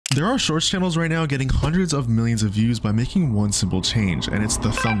There are shorts channels right now getting hundreds of millions of views by making one simple change, and it's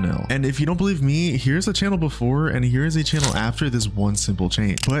the thumbnail. And if you don't believe me, here's a channel before and here's a channel after this one simple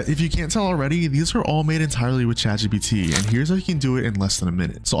change. But if you can't tell already, these are all made entirely with ChatGPT, and here's how you can do it in less than a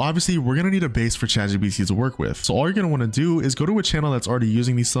minute. So obviously we're gonna need a base for ChatGPT to work with. So all you're gonna want to do is go to a channel that's already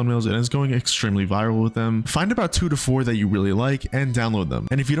using these thumbnails and is going extremely viral with them. Find about 2 to 4 that you really like and download them.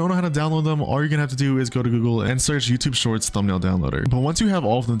 And if you don't know how to download them, all you're gonna have to do is go to Google and search YouTube Shorts thumbnail downloader. But once you have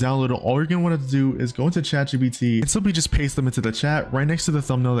all of them downloaded, all you're gonna want to do is go into ChatGPT and simply just paste them into the chat right next to the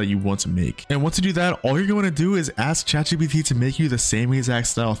thumbnail that you want to make. And once you do that, all you're going to do is ask ChatGPT to make you the same exact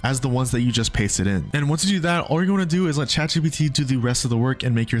style as the ones that you just pasted in. And once you do that, all you're going to do is let ChatGPT do the rest of the work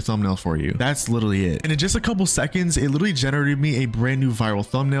and make your thumbnail for you. That's literally it. And in just a couple seconds, it literally generated me a brand new viral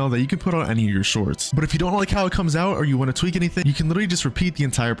thumbnail that you can put on any of your shorts. But if you don't like how it comes out or you want to tweak anything, you can literally just repeat the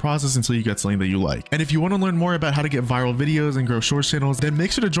entire process until you get something that you like. And if you want to learn more about how to get viral videos and grow shorts channels, then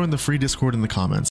make sure to join the free Discord in the comments.